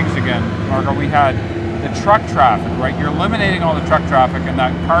 3 things again, Marco. We had the truck traffic, right? You're eliminating all the truck traffic, and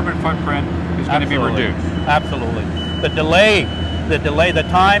that carbon footprint is going to be reduced. Absolutely. The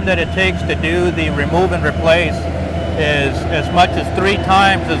time that it takes to do the remove and replace is as much as 3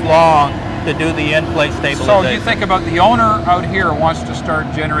 times as long to do the in-place stabilization. So you think about the owner out here wants to start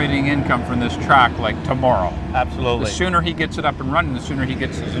generating income from this track like tomorrow. Absolutely. The sooner he gets it up and running, the sooner he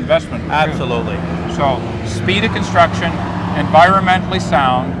gets his investment. Absolutely. So speed of construction, environmentally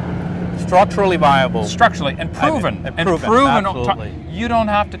sound, structurally viable, structurally and proven. Absolutely. You don't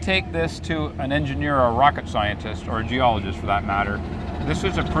have to take this to an engineer or a rocket scientist or a geologist for that matter. This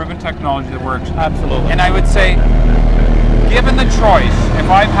is a proven technology that works. Absolutely. And I would say, given the choice, if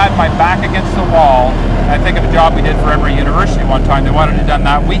I've had my back against the wall, I think of a job we did for Emory University one time, they wanted it done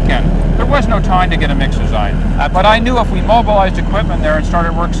that weekend. There was no time to get a mix design. Absolutely. But I knew if we mobilized equipment there and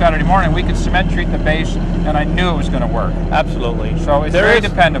started work Saturday morning, we could cement treat the base, and I knew it was going to work. Absolutely. So it's very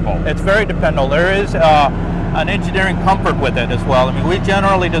dependable. It's very dependable. There is an engineering comfort with it as well. I mean, we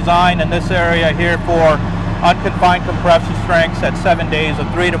generally design in this area here for unconfined compressive strengths at 7 days of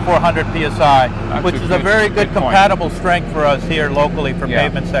 300 to 400 psi, which is a very good compatible strength for us here locally for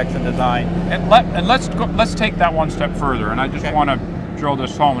pavement section design. And let's take that one step further. And I just want to drill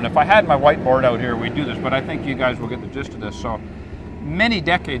this home. And if I had my whiteboard out here, we'd do this. But I think you guys will get the gist of this. So many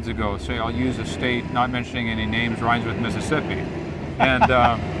decades ago, say I'll use a state, not mentioning any names, rhymes with Mississippi, and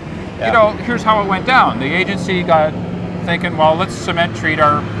you know, here's how it went down. The agency got thinking, well, let's cement treat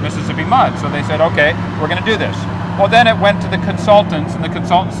our Mississippi mud. So they said, okay, we're going to do this. Well, then it went to the consultants, and the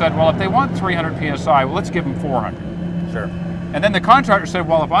consultants said, well, if they want 300 psi, well, let's give them 400. Sure. And then the contractor said,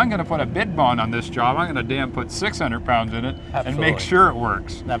 well, if I'm going to put a bid bond on this job, I'm going to damn put 600 pounds in it and make sure it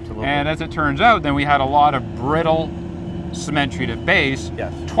works. Absolutely. And as it turns out, then we had a lot of brittle cement treated base,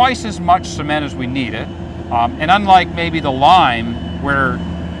 twice as much cement as we needed. And unlike maybe the lime, where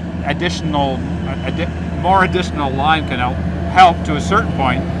more additional lime can help to a certain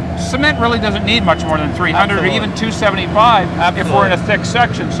point, cement really doesn't need much more than 300 or even 275 if we're in a thick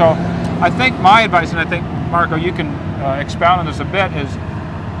section. So I think my advice, and I think, Marco, you can expound on this a bit, is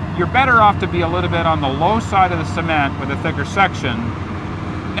you're better off to be a little bit on the low side of the cement with a thicker section.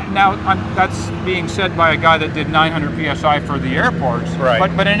 Now, that's being said by a guy that did 900 psi for the airports,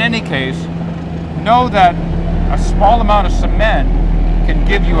 but in any case, know that a small amount of cement can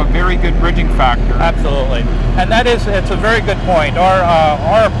give you a very good bridging factor. Absolutely, and it's a very good point.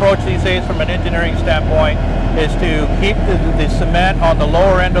 Our approach these days from an engineering standpoint is to keep the cement on the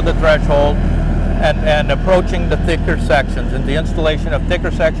lower end of the threshold and approaching the thicker sections. And the installation of thicker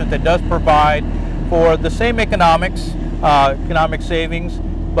sections, it does provide for the same economic savings,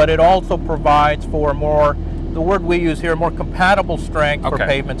 but it also provides for more, the word we use here, more compatible strength for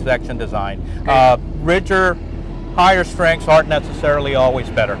pavement section design. Ridger, higher strengths aren't necessarily always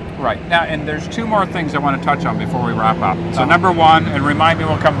better. Right. Now, and there's two more things I want to touch on before we wrap up. So number one, and remind me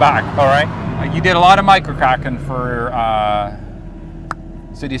we'll come back. All right. You did a lot of microcracking for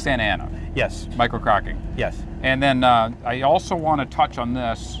City of Santa Ana. Yes. Microcracking. Yes. And then I also want to touch on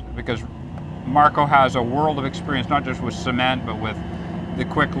this because Marco has a world of experience, not just with cement, but with the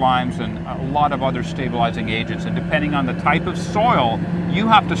quick limes and a lot of other stabilizing agents. And depending on the type of soil, you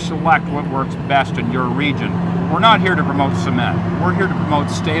have to select what works best in your region. We're not here to promote cement. We're here to promote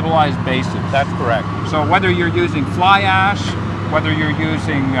stabilized bases. That's correct. So whether you're using fly ash, whether you're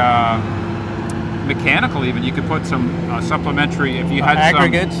using mechanical even, you could put some supplementary, if you had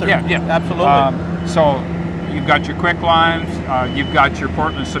aggregates. Some, Absolutely. So you've got your quick limes, you've got your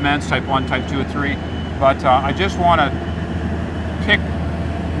Portland cements, type 1, type 2, or 3. But I just want to pick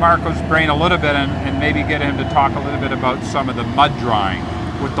Marco's brain a little bit and maybe get him to talk a little bit about some of the mud drying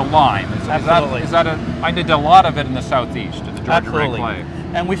with the lime. Absolutely. I did a lot of it in the southeast, in the Georgia Ray Clay.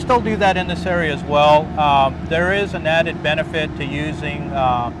 And we still do that in this area as well. There is an added benefit to using,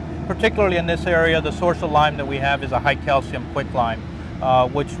 particularly in this area, the source of lime that we have is a high calcium quicklime,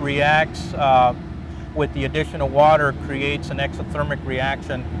 which reacts with the addition of water, creates an exothermic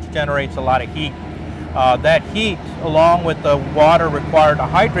reaction, which generates a lot of heat. That heat, along with the water required to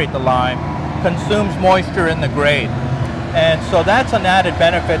hydrate the lime, consumes moisture in the grade. And so that's an added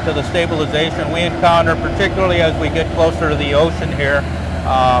benefit to the stabilization we encounter, particularly as we get closer to the ocean here.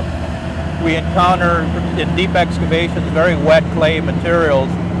 We encounter in deep excavations very wet clay materials,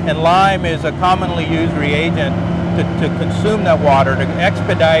 and lime is a commonly used reagent to consume that water, to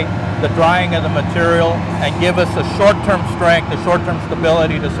expedite the drying of the material and give us a short-term strength, a short-term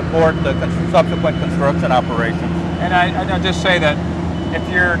stability to support the subsequent construction operations. And I'll just say that if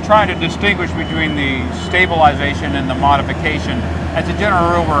you're trying to distinguish between the stabilization and the modification, as a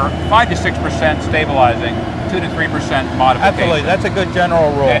general rule, we're 5 to 6% stabilizing, 2 to 3% modification. Absolutely, that's a good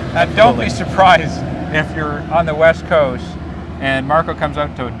general rule. And don't be surprised if you're on the West Coast and Marco comes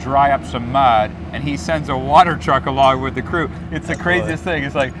out to dry up some mud and he sends a water truck along with the crew. It's the craziest thing.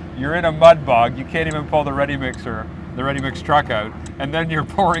 It's like you're in a mud bog, you can't even pull the ready mix truck out, and then you're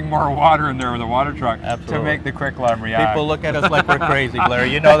pouring more water in there with a water truck to make the quicklime react. People look at us like we're crazy, Blair.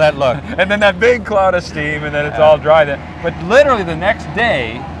 You know that look. And then that big cloud of steam, and then it's all dry. But literally the next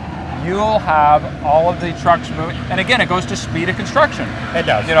day, you'll have all of the trucks moving. And again, it goes to speed of construction. It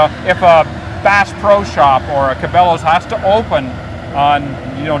does. You know, if a Bass Pro Shop or a Cabela's has to open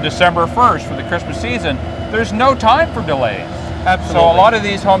on December 1st for the Christmas season, there's no time for delays. Absolutely. So a lot of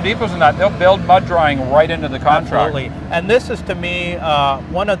these Home Depots and that, they'll build mud drying right into the contract. Absolutely. And this is, to me,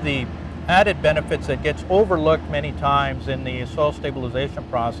 one of the added benefits that gets overlooked many times in the soil stabilization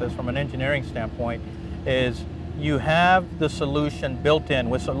process from an engineering standpoint is you have the solution built in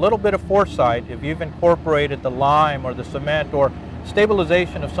with a little bit of foresight. If you've incorporated the lime or the cement or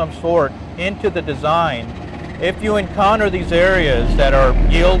stabilization of some sort into the design, if you encounter these areas that are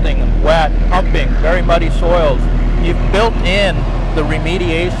yielding, wet, pumping, very muddy soils, you've built in the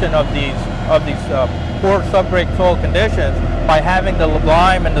remediation of these poor subgrade soil conditions by having the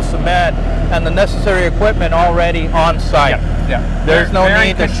lime and the cement and the necessary equipment already on site. Yeah. There's no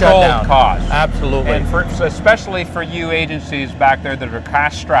need to shut down. Costs. Absolutely. And especially for you agencies back there that are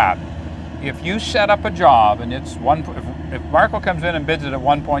cash strapped, if you set up a job and it's if Marco comes in and bids it at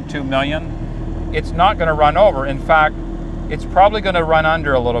 1.2 million, it's not going to run over. In fact, it's probably going to run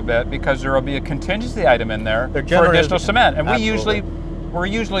under a little bit because there will be a contingency item in there for additional cement. And we're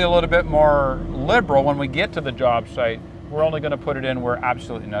usually a little bit more liberal when we get to the job site. We're only going to put it in where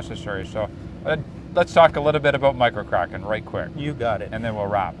absolutely necessary. So let's talk a little bit about microcracking right quick. You got it. And then we'll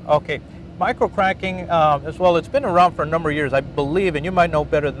wrap. Okay. Microcracking as well, it's been around for a number of years, I believe, and you might know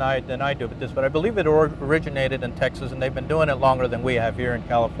better than I do with this, but I believe it originated in Texas, and they've been doing it longer than we have here in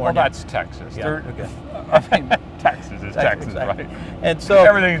California. Well, that's Texas. Yeah, okay. I mean, Texas is Texas, exactly. right? And so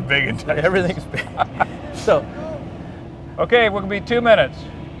everything's big in Texas. Everything's big. So, okay, we're gonna be 2 minutes.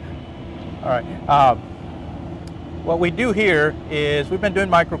 All right. What we do here is we've been doing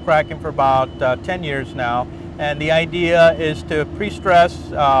microcracking for about 10 years now, and the idea is to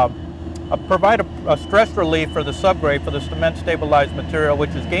pre-stress, provide a stress relief for the subgrade, for the cement stabilized material, which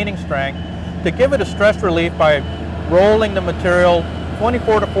is gaining strength, to give it a stress relief by rolling the material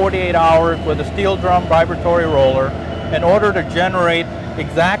 24 to 48 hours with a steel drum vibratory roller in order to generate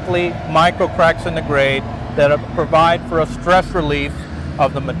exactly micro cracks in the grade that provide for a stress relief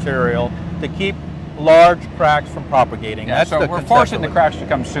of the material to keep large cracks from propagating. Yeah, so we're forcing the cracks to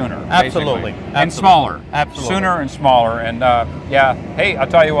come sooner. Absolutely. And smaller. Absolutely. Sooner and smaller. And yeah, hey, I'll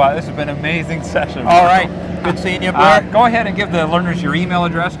tell you what, this has been an amazing session. All right. Good seeing you, Blair. Go ahead and give the learners your email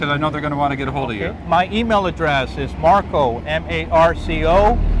address because I know they're going to want to get a hold of you. My email address is Marco,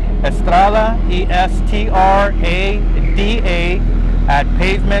 M-A-R-C-O, Estrada, E-S-T-R-A-D-A, at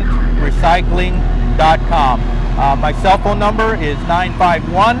pavementrecycling.com. My cell phone number is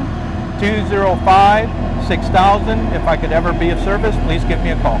 951-205-6000. If I could ever be of service, please give me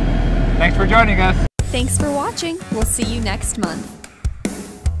a call. Thanks for joining us. Thanks for watching. We'll see you next month.